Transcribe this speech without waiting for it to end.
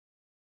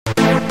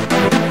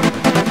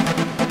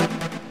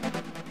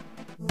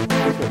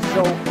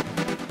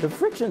The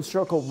friction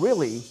circle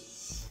really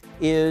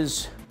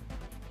is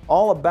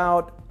all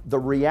about the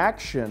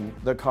reaction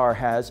the car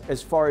has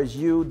as far as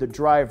you, the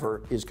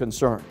driver, is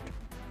concerned.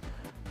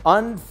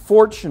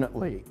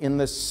 Unfortunately, in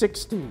the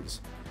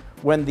 60s,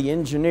 when the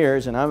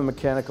engineers, and I'm a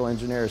mechanical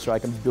engineer so I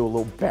can do a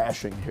little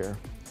bashing here,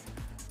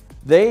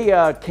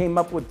 they came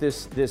up with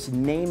this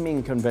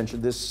naming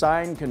convention, this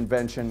sign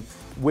convention,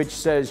 which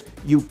says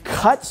you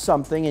cut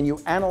something and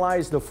you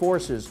analyze the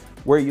forces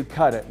where you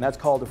cut it, and that's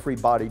called a free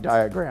body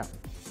diagram.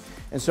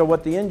 And so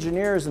what the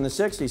engineers in the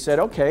 60s said,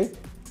 okay,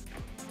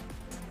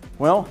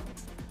 well,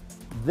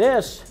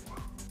 this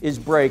is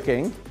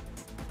braking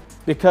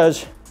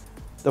because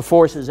the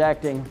force is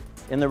acting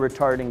in the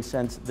retarding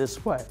sense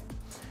this way.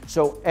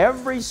 So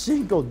every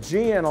single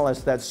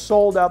g-analyst that's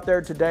sold out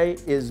there today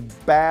is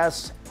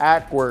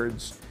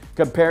bass-ackwards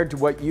compared to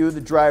what you,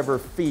 the driver,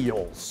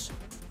 feels.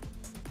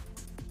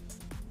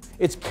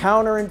 It's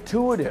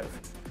counterintuitive.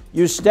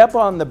 You step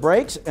on the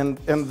brakes and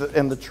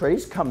the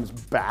trace comes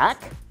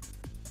back.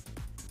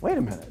 Wait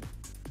a minute.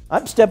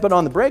 I'm stepping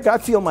on the brake, I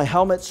feel my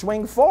helmet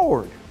swing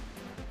forward.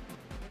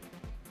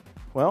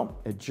 Well,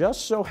 it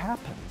just so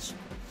happens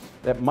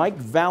that Mike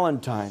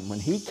Valentine, when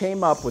he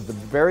came up with the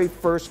very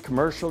first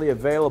commercially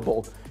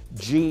available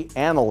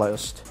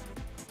g-analyst,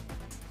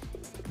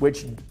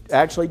 which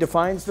actually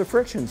defines the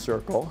friction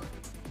circle,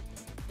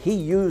 he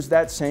used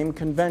that same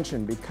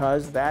convention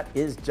because that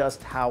is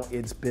just how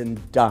it's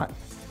been done.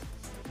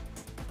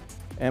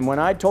 And when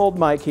I told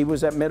Mike, he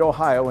was at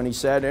Mid-Ohio and he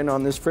sat in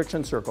on this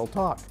friction circle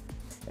talk,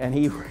 and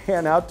he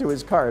ran out to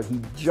his car.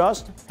 He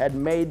just had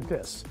made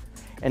this.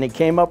 And he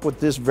came up with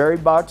this very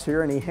box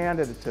here and he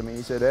handed it to me.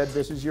 He said, Ed,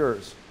 this is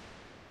yours.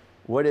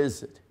 What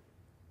is it?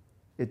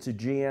 It's a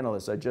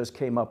g-analyst. I just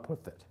came up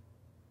with it.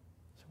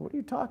 So what are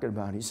you talking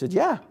about? He said,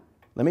 yeah,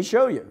 let me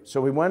show you.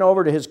 So we went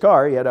over to his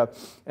car. He had an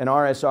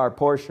RSR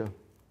Porsche,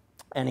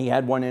 and he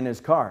had one in his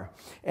car.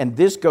 And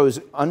this goes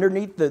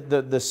underneath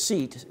the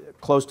seat,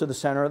 close to the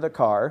center of the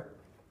car.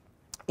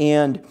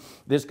 And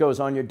this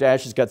goes on your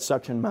dash. It's got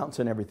suction mounts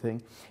and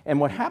everything. And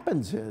what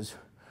happens is,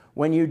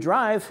 when you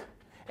drive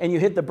and you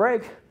hit the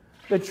brake,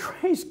 the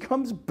trace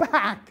comes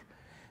back.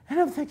 And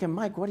I'm thinking,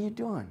 Mike, what are you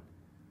doing?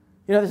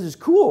 You know, this is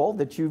cool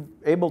that you're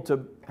able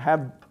to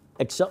have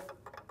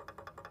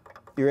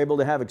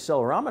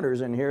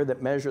accelerometers in here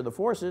that measure the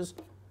forces,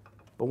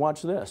 but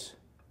watch this.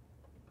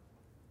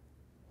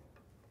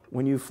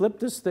 When you flip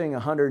this thing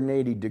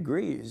 180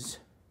 degrees,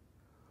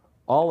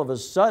 all of a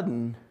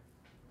sudden,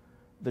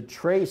 the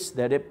trace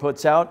that it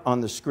puts out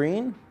on the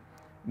screen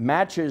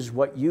matches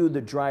what you,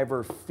 the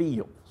driver,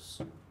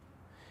 feels.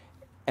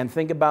 And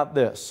think about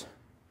this.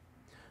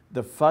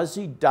 The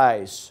fuzzy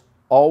dice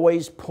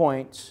always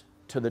points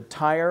to the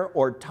tire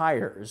or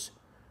tires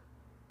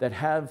that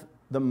have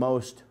the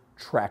most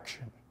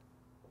traction.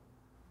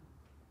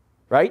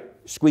 Right?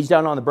 Squeeze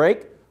down on the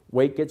brake,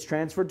 weight gets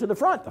transferred to the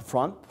front. The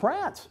front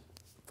prance.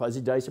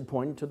 Fuzzy dice are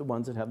pointing to the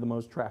ones that have the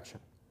most traction.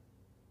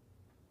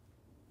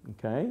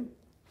 Okay?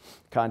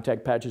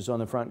 Contact patches on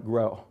the front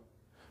grow.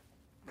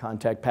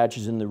 Contact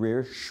patches in the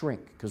rear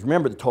shrink. Because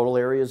remember, the total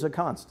area is a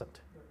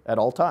constant at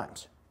all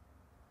times.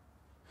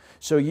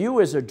 So you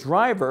as a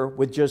driver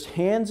with just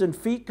hands and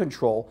feet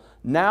control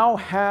now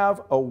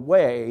have a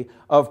way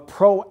of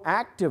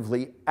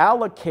proactively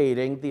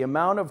allocating the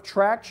amount of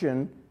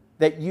traction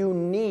that you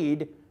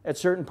need at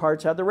certain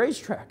parts of the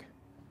racetrack.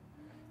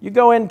 You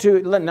go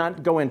into,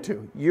 not go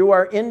into, you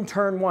are in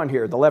turn one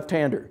here, the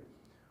left-hander.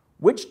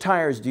 Which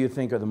tires do you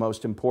think are the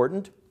most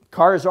important?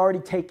 Car's already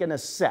taken a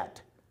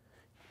set.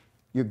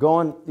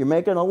 You're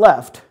making a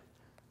left.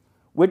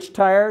 Which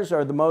tires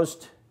are the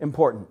most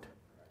important?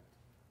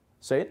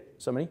 Say it,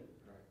 somebody.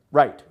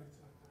 Right.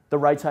 The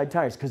right side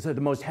tires, because they're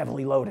the most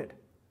heavily loaded.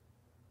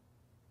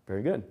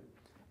 Very good.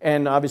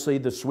 And obviously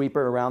the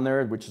sweeper around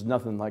there, which is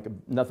nothing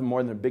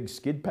more than a big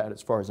skid pad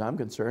as far as I'm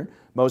concerned.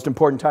 Most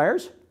important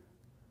tires?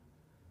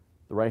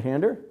 The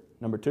right-hander,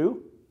 number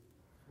two.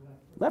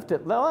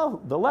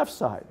 The left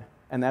side.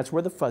 And that's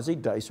where the fuzzy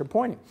dice are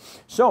pointing.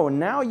 So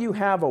now you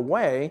have a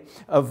way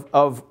of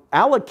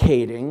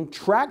allocating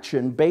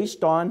traction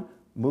based on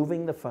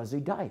moving the fuzzy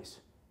dice.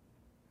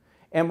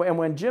 And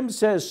when Jim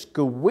says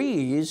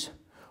squeeze,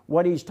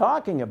 what he's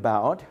talking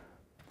about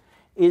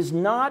is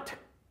not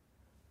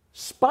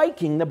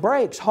spiking the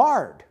brakes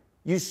hard.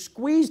 You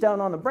squeeze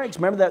down on the brakes.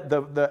 Remember that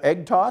the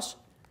egg toss?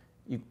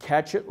 You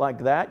catch it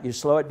like that, you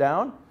slow it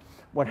down.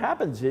 What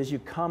happens is you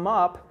come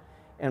up,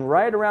 and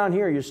right around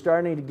here you're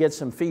starting to get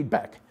some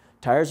feedback.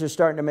 Tires are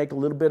starting to make a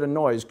little bit of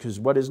noise, because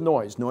what is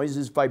noise? Noise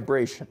is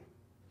vibration.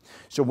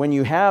 So when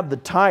you have the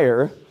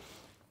tire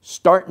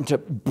starting to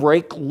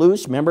break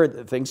loose, remember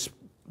the thing's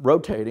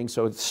rotating,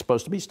 so it's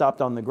supposed to be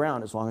stopped on the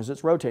ground as long as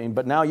it's rotating.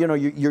 But now, you know,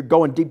 you're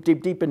going deep,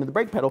 deep, deep into the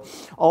brake pedal.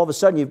 All of a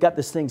sudden, you've got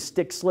this thing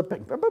stick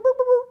slipping.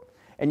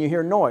 And you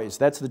hear noise.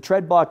 That's the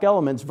tread block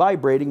elements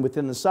vibrating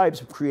within the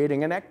sipes,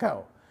 creating an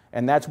echo.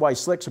 And that's why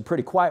slicks are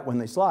pretty quiet when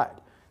they slide.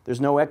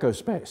 There's no echo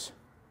space.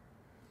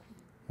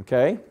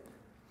 Okay?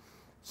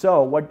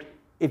 So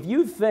if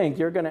you think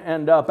you're going to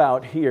end up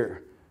out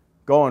here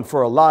going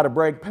for a lot of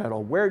brake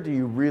pedal, where do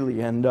you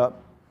really end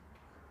up?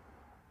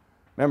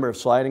 Remember, a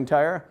sliding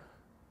tire,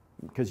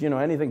 because you know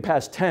anything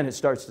past 10, it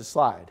starts to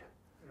slide.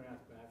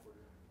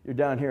 You're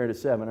down here at a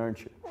 7, aren't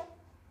you?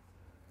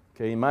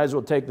 Okay, you might as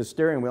well take the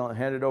steering wheel and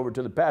hand it over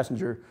to the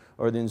passenger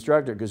or the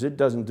instructor, because it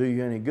doesn't do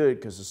you any good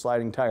because the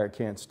sliding tire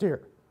can't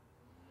steer.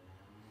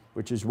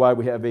 Which is why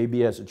we have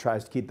ABS. It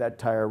tries to keep that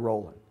tire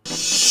rolling.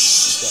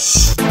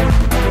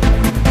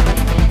 Okay.